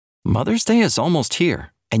Mother's Day is almost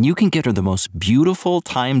here, and you can get her the most beautiful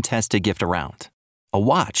time-tested gift around. A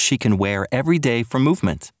watch she can wear every day from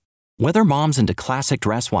Movement. Whether mom's into classic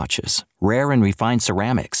dress watches, rare and refined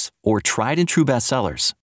ceramics, or tried and true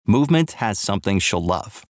bestsellers, Movement has something she'll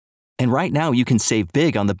love. And right now you can save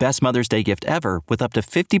big on the best Mother's Day gift ever with up to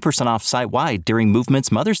 50% off site-wide during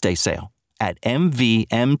Movement's Mother's Day sale at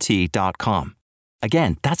MVMT.com.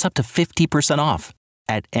 Again, that's up to 50% off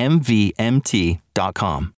at MVMT.com.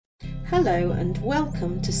 Hello and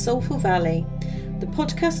welcome to Soulful Valley, the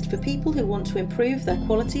podcast for people who want to improve their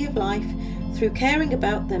quality of life through caring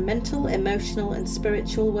about their mental, emotional and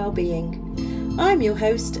spiritual well-being. I'm your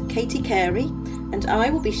host, Katie Carey, and I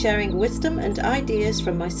will be sharing wisdom and ideas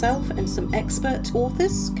from myself and some expert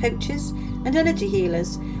authors, coaches and energy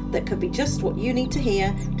healers that could be just what you need to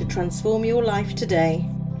hear to transform your life today.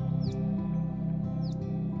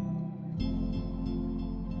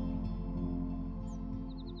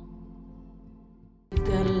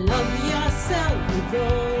 With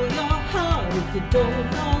all your heart, if you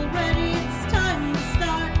don't already, it's time to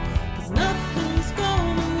start, 'cause nothing's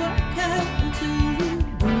gonna work out until you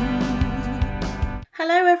do.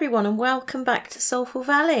 Hello everyone and welcome back to Soulful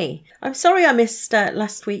Valley. I'm sorry I missed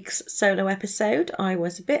last week's solo episode. I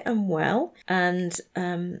was a bit unwell and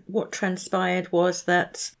what transpired was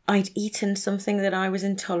that I'd eaten something that I was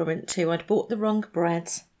intolerant to. I'd bought the wrong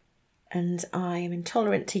bread and I am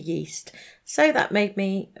intolerant to yeast. So that made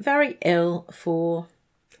me very ill for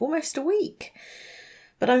almost a week.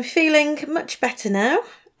 But I'm feeling much better now,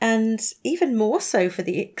 and even more so for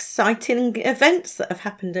the exciting events that have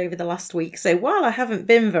happened over the last week. So while I haven't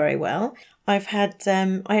been very well, I've had,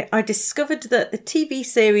 I discovered that the TV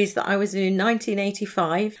series that I was in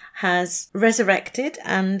 1985 has resurrected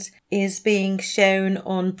and is being shown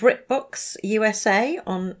on BritBox USA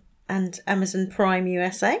and Amazon Prime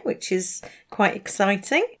USA, which is quite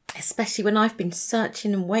exciting, especially when I've been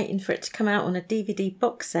searching and waiting for it to come out on a DVD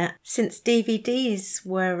box set since DVDs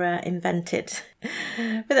were invented.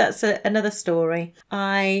 But that's another story.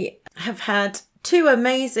 I have had two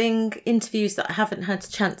amazing interviews that I haven't had a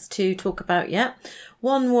chance to talk about yet.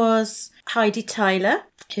 One was Heidi Tyler,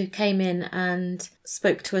 who came in and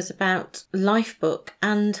spoke to us about Lifebook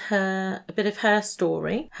and a bit of her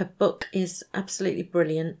story. Her book is absolutely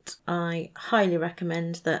brilliant. I highly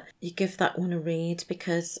recommend that you give that one a read,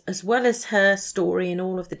 because as well as her story and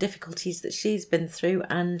all of the difficulties that she's been through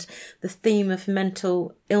and the theme of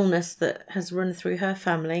mental illness that has run through her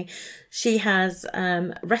family, she has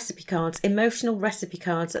recipe cards, emotional recipe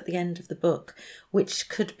cards at the end of the book, which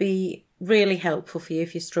could be really helpful for you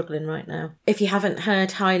if you're struggling right now. If you haven't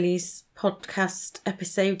heard Hailey's podcast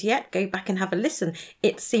episode yet, go back and have a listen.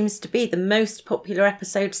 It seems to be the most popular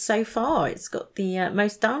episode so far. It's got the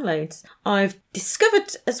most downloads. I've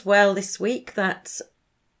discovered as well this week that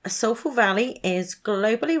Soulful Valley is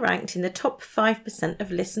globally ranked in the top 5%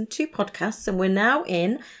 of listened to podcasts, and we're now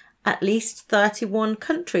in at least 31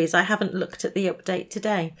 countries. I haven't looked at the update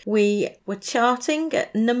today. We were charting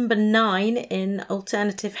at number 9 in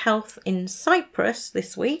alternative health in Cyprus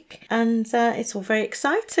this week, and it's all very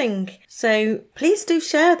exciting. So please do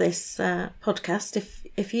share this podcast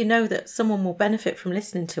if you know that someone will benefit from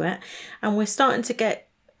listening to it. And we're starting to get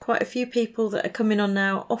quite a few people that are coming on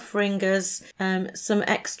now offering us some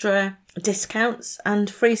extra discounts and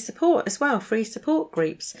free support as well, free support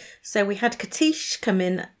groups. So we had Katish come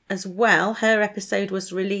in as well. Her episode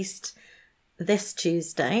was released this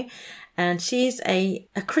Tuesday, and she's a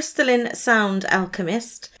crystalline sound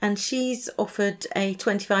alchemist, and she's offered a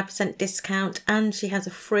 25% discount, and she has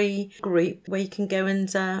a free group where you can go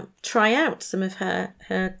and try out some of her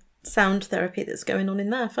sound therapy that's going on in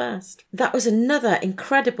there first. That was another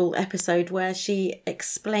incredible episode where she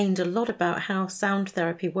explained a lot about how sound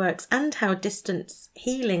therapy works and how distance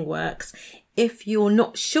healing works. If you're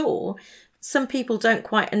not sure, some people don't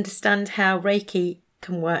quite understand how Reiki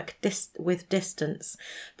can work with distance.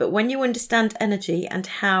 But when you understand energy and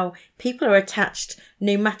how people are attached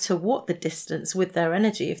no matter what the distance with their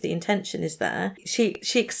energy, if the intention is there, she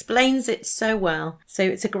explains it so well. So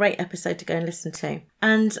it's a great episode to go and listen to.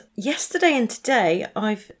 And yesterday and today,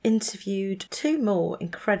 I've interviewed two more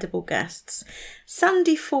incredible guests.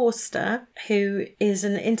 Sandy Forster, who is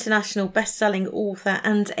an international best-selling author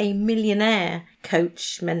and a millionaire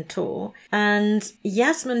coach mentor, and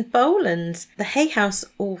Yasmin Boland, the Hay House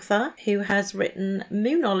author, who has written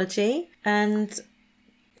Moonology and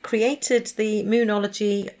created the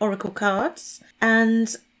Moonology Oracle cards.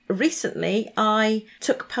 And recently I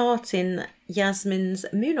took part in Yasmin's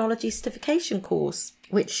Moonology certification course,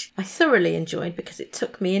 which I thoroughly enjoyed because it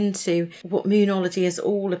took me into what Moonology is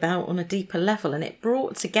all about on a deeper level, and it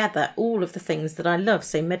brought together all of the things that I love.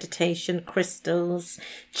 So meditation, crystals,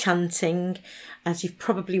 chanting. As you've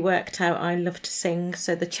probably worked out, I love to sing,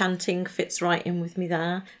 so the chanting fits right in with me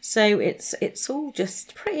there. So it's all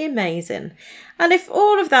just pretty amazing. And if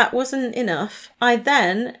all of that wasn't enough, I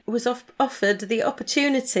then was offered the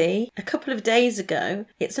opportunity a couple of days ago.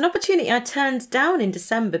 It's an opportunity I turned down in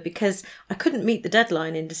December because I couldn't meet the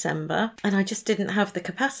deadline in December and I just didn't have the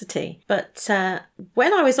capacity. But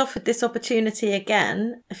when I was offered this opportunity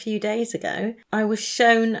again a few days ago, I was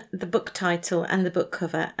shown the book title and the book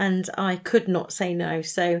cover and I could not say no.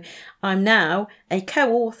 So I'm now a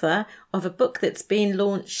co-author of a book that's been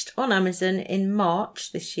launched on Amazon in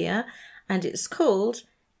March this year, and it's called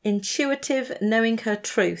Intuitive Knowing Her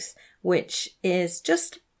Truth, which is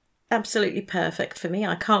just absolutely perfect for me.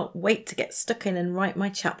 I can't wait to get stuck in and write my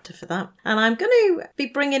chapter for that. And I'm going to be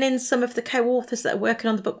bringing in some of the co-authors that are working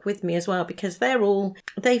on the book with me as well, because they've all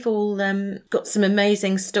got some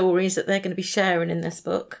amazing stories that they're going to be sharing in this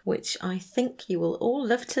book, which I think you will all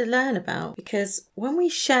love to learn about. Because when we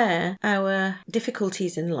share our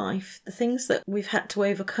difficulties in life, the things that we've had to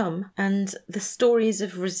overcome, and the stories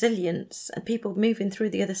of resilience and people moving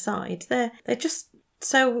through the other side, they're just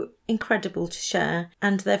so incredible to share,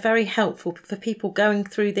 and they're very helpful for people going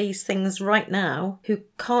through these things right now who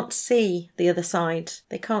can't see the other side.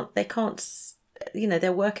 They can't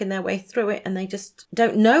they're working their way through it and they just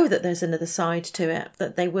don't know that there's another side to it,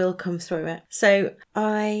 that they will come through it. So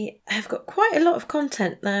I have got quite a lot of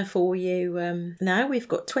content there for you now. We've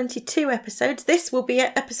got 22 episodes. This will be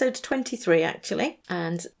episode 23 actually.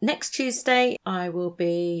 And next Tuesday I will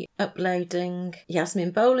be uploading Yasmin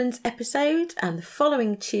Boland's episode, and the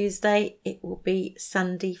following Tuesday it will be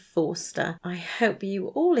Sandy Forster. I hope you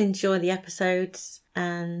all enjoy the episodes.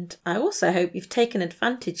 And I also hope you've taken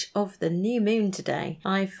advantage of the new moon today.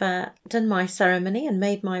 I've done my ceremony and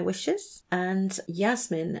made my wishes, and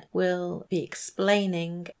Yasmin will be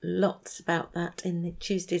explaining lots about that in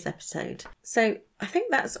Tuesday's episode. So I think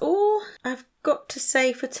that's all I've got to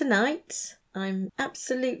say for tonight. I'm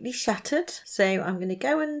absolutely shattered, so I'm going to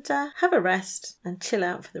go and have a rest and chill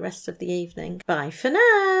out for the rest of the evening. Bye for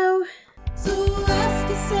now. So ask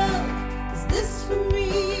yourself, is this for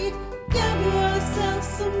me? Give yourself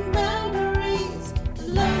some boundaries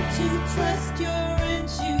and learn to trust your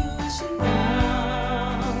intuition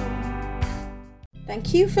now.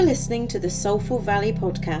 Thank you for listening to the Soulful Valley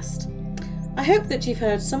podcast. I hope that you've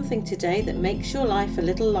heard something today that makes your life a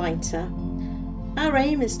little lighter. Our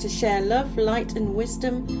aim is to share love, light and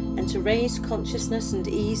wisdom, and to raise consciousness and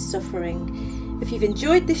ease suffering. If you've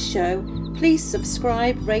enjoyed this show, please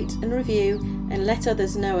subscribe, rate and review, and let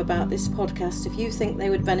others know about this podcast if you think they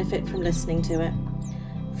would benefit from listening to it.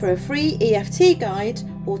 For a free EFT guide,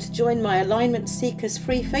 or to join my Alignment Seekers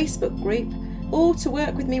free Facebook group, or to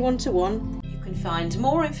work with me one-to-one, you can find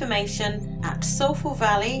more information at Soulful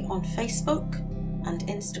Valley on Facebook and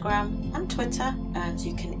Instagram and Twitter, and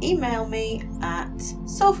you can email me at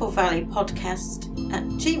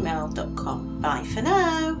soulfulvalleypodcast@gmail.com. Bye for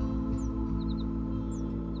now.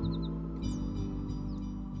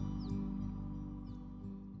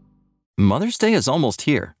 Mother's Day is almost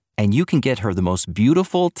here, and you can get her the most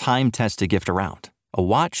beautiful time-tested gift around, a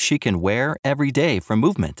watch she can wear every day from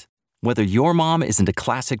Movement. Whether your mom is into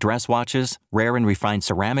classic dress watches, rare and refined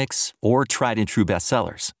ceramics, or tried and true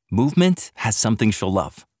bestsellers, Movement has something she'll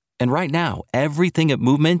love. And right now, everything at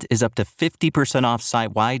Movement is up to 50% off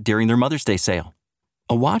site-wide during their Mother's Day sale.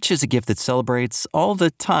 A watch is a gift that celebrates all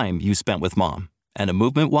the time you spent with mom, and a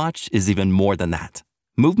Movement watch is even more than that.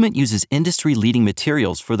 Movement uses industry-leading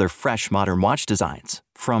materials for their fresh modern watch designs,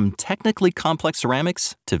 from technically complex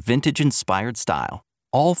ceramics to vintage-inspired style.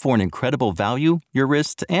 All for an incredible value your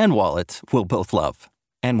wrist and wallet will both love.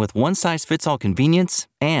 And with one-size-fits-all convenience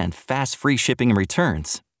and fast free shipping and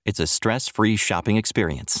returns, it's a stress-free shopping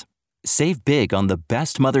experience. Save big on the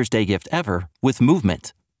best Mother's Day gift ever with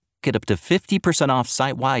Movement. Get up to 50% off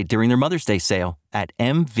site-wide during their Mother's Day sale at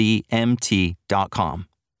mvmt.com.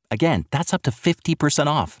 Again, that's up to 50%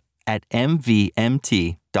 off at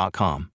mvmt.com.